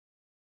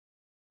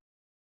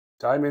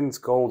Diamonds,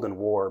 Gold, and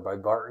War by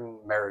Martin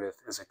Meredith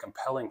is a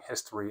compelling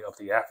history of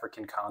the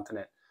African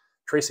continent,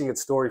 tracing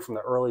its story from the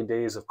early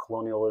days of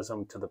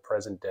colonialism to the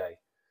present day.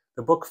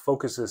 The book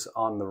focuses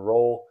on the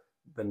role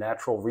the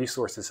natural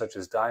resources such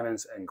as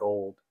diamonds and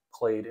gold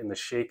played in the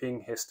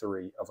shaping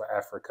history of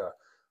Africa,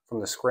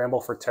 from the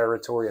scramble for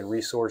territory and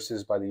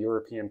resources by the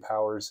European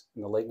powers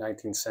in the late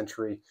 19th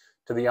century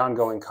to the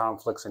ongoing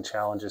conflicts and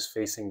challenges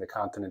facing the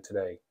continent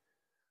today.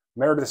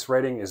 Meredith's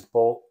writing is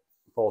both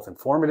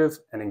informative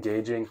and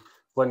engaging,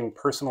 blending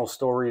personal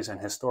stories and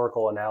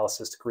historical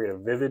analysis to create a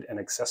vivid and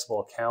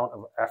accessible account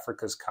of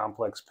Africa's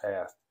complex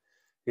past.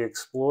 He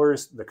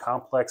explores the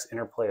complex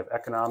interplay of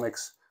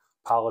economics,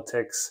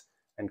 politics,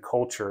 and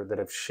culture that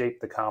have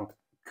shaped the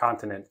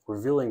continent,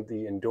 revealing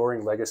the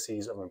enduring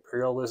legacies of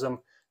imperialism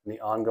and the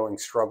ongoing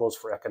struggles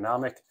for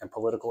economic and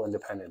political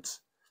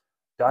independence.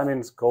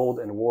 Diamonds, Gold,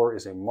 and War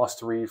is a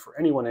must-read for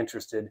anyone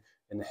interested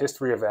in the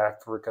history of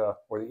Africa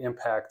or the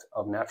impact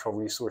of natural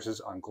resources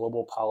on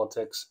global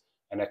politics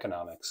and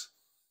economics.